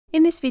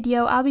In this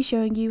video, I'll be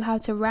showing you how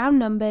to round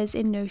numbers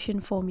in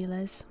Notion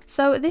formulas.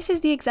 So this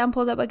is the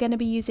example that we're going to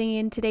be using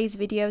in today's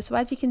video. So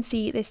as you can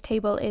see, this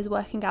table is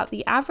working out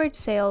the average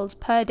sales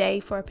per day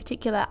for a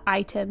particular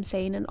item,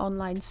 say in an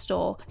online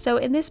store. So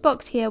in this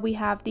box here, we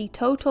have the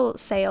total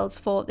sales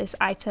for this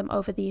item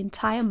over the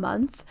entire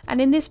month. And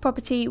in this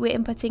property, we're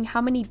inputting how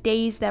many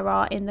days there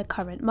are in the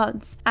current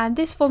month. And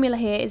this formula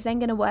here is then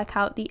going to work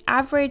out the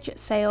average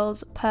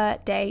sales per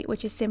day,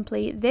 which is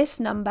simply this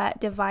number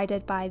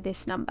divided by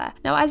this number.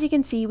 Now, as you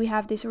can see, we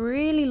have this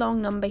really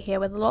long number here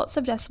with lots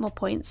of decimal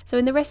points. So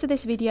in the rest of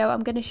this video,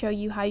 I'm going to show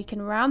you how you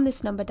can round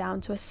this number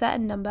down to a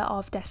certain number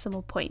of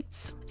decimal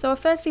points. So I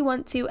firstly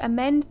want to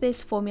amend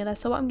this formula.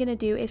 So what I'm going to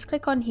do is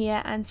click on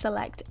here and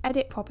select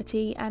Edit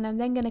Property, and I'm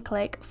then going to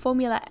click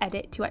Formula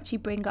Edit to actually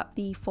bring up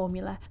the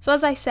formula. So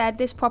as I said,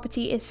 this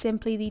property is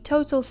simply the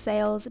total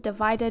sales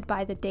divided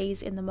by the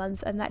days in the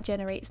month, and that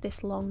generates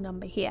this long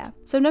number here.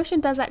 So Notion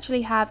does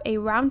actually have a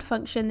round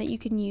function that you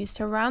can use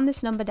to round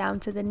this number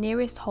down to the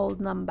nearest whole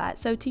number.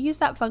 So to use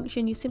that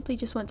function, you simply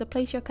just want to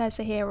place your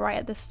cursor here right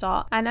at the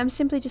start, and I'm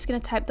simply just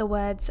going to type the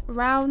words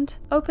round,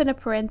 open a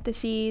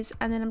parentheses,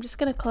 and then I'm just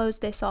going to close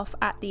this off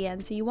at the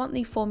end. So you want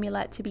the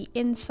formula to be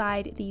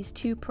inside these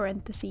two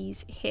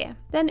parentheses here.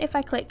 Then if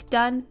I click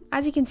done,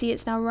 as you can see,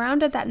 it's now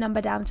rounded that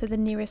number down to the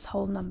nearest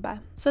whole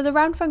number. So the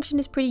round function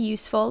is pretty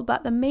useful,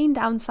 but the main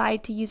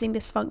downside to using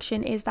this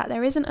function is that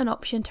there isn't an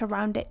option to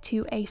round it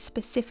to a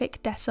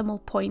specific decimal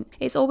point.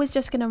 It's always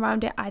just going to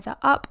round it either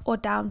up or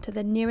down to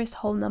the nearest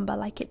whole number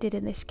like it did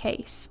in this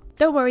case.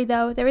 Don't worry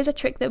though, there is a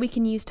trick that we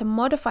can use to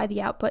modify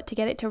the output to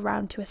get it to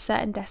round to a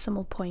certain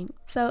decimal point.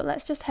 So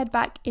let's just head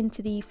back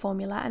into the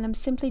formula, and I'm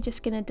simply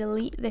just going to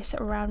delete this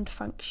round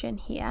function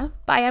here.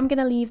 But I am going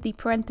to leave the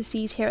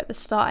parentheses here at the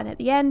start and at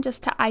the end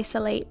just to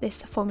isolate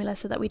this formula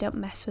so that we don't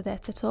mess with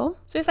it at all.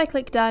 So if I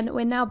click done,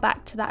 we're now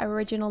back to that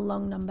original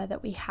long number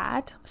that we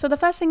had. So the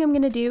first thing I'm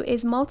going to do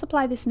is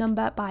multiply this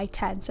number by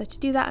 10. So to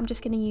do that, I'm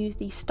just going to use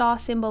the star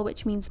symbol,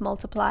 which means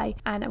multiply,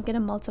 and I'm going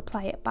to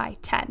multiply it by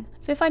 10.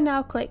 So if I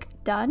now click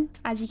done,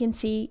 as you can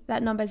see,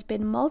 that number has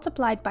been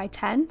multiplied by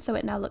 10, so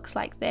it now looks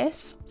like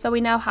this. So we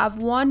now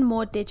have one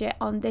more digit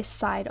on this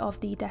side of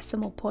the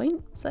decimal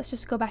point. So let's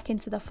just go back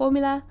into the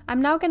formula.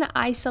 I'm now going to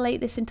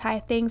isolate this entire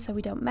thing so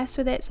we don't mess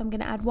with it. So I'm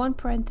going to add one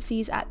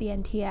parentheses at the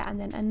end here and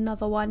then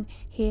another one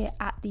here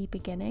at the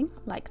beginning,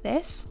 like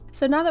this.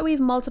 So now that we've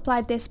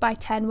multiplied this by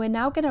 10, we're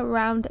now going to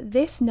round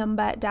this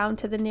number down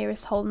to the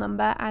nearest whole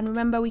number. And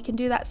remember, we can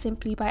do that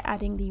simply by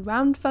adding the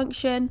round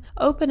function,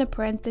 open a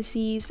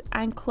parentheses,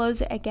 and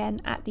close it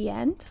again at the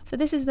end. So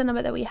this is the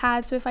number that we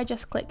had. So if I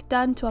just click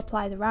done to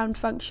apply the round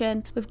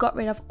function, we've got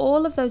rid of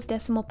all of those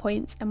decimal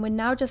points, and we're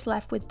now just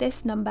left with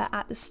this number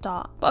at the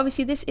start. But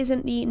obviously this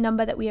isn't the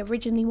number that we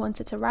originally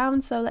wanted to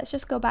round, so let's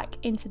just go back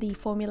into the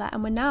formula,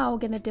 and we're now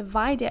going to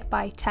divide it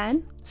by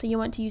 10. So you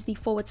want to use the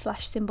 /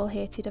 symbol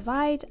here to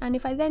divide, and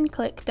if I then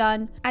click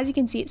done, as you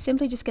can see, it's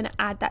simply just going to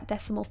add that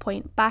decimal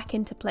point back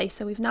into place.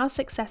 So we've now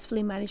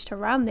successfully managed to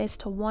round this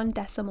to 1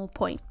 decimal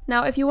point.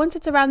 Now if you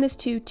wanted to round this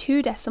to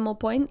 2 decimal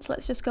points,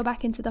 let's just go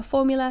back into the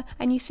formula,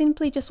 and you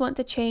simply just want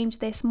to change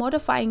this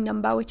modifying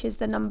number, which is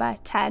the number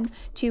 10,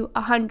 to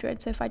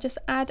 100. So if I just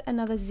add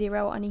another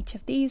 0 on each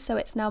of these, so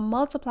it's now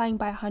multiplying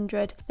by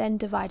 100, then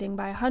dividing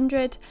by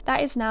 100,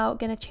 that is now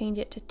going to change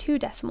it to 2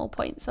 decimal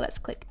points. So let's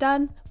click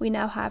done. We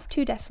now have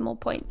 2 decimal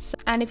points.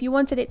 And if you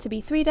wanted it to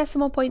be 3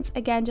 decimal points,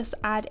 again, just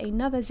add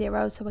another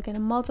 0. So we're going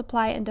to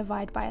multiply and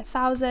divide by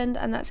 1,000,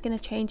 and that's going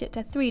to change it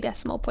to 3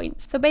 decimal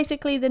points. So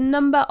basically the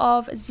number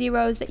of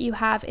zeros that you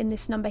have in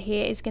this number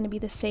here is going to be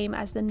the same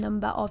as the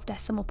number of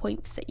decimal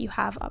points that you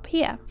have up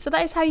here. So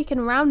that is how you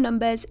can round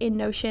numbers in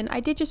Notion. I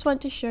did just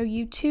want to show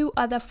you 2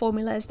 other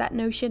formulas that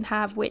Notion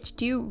have which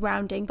do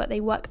rounding, but they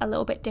work a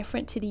little bit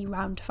different to the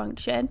round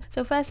function.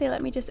 So firstly,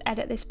 let me just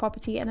edit this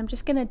property, and I'm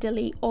just going to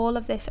delete all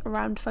of this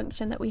round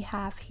function that we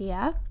have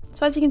here.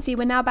 So as you can see,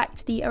 we're now back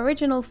to the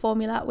original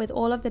formula with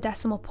all of the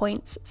decimal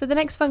points. So the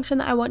next function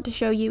that I want to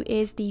show you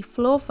is the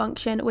floor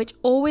function, which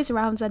always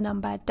rounds a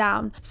number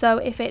down. So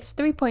if it's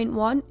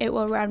 3.1, it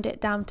will round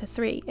it down to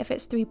 3. If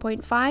it's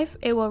 3.5,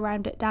 it will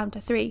round it down to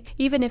 3.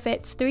 Even if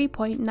it's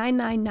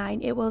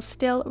 3.999, it will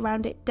still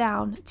round it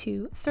down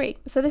to 3.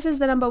 So this is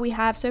the number we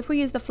have. So if we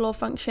use the floor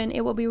function,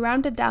 it will be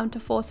rounded down to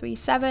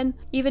 437.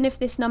 Even if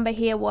this number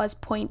here was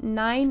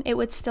 0.9, it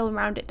would still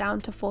round it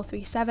down to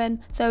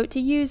 437. So to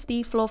use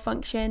the floor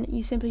function,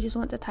 you simply just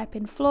want to type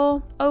in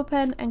floor,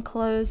 open and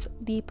close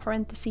the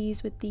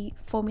parentheses with the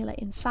formula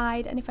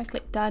inside, and if I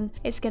click done,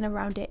 it's going to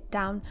round it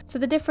down. So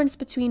the difference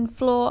between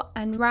floor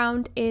and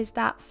round is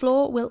that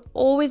floor will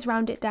always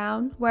round it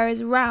down,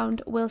 whereas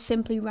round will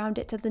simply round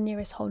it to the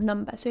nearest whole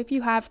number. So if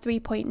you have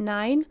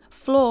 3.9,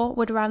 floor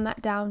would round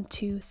that down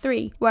to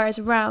 3, whereas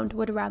round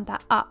would round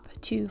that up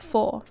to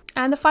 4.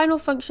 And the final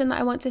function that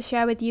I want to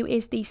share with you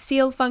is the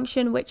ceil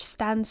function, which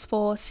stands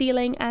for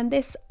ceiling, and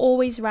this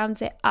always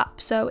rounds it up.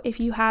 So if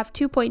you have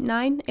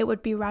 2.9, it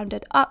would be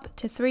rounded up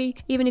to 3.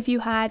 Even if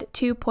you had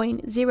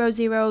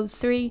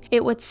 2.003,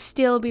 it would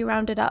still be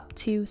rounded up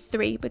to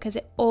 3 because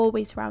it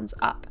always rounds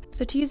up.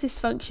 So to use this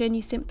function,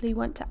 you simply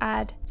want to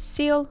add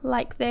ceil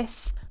like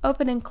this,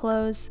 open and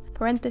close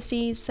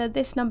parentheses. So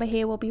this number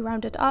here will be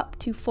rounded up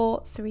to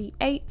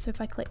 438. So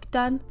if I click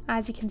done,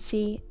 as you can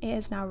see, it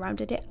has now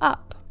rounded it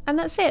up. And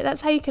that's it,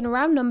 that's how you can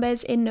round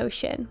numbers in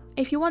Notion.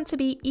 If you want to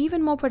be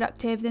even more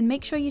productive, then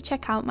make sure you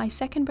check out my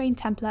Second Brain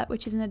template,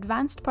 which is an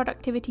advanced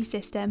productivity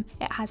system.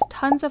 It has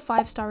tons of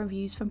 5-star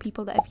reviews from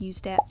people that have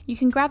used it. You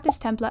can grab this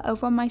template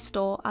over on my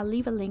store. I'll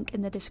leave a link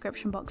in the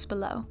description box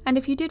below. And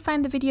if you did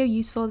find the video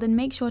useful, then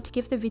make sure to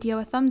give the video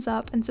a thumbs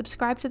up and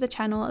subscribe to the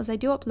channel, as I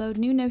do upload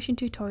new Notion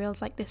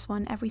tutorials like this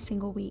one every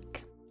single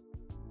week.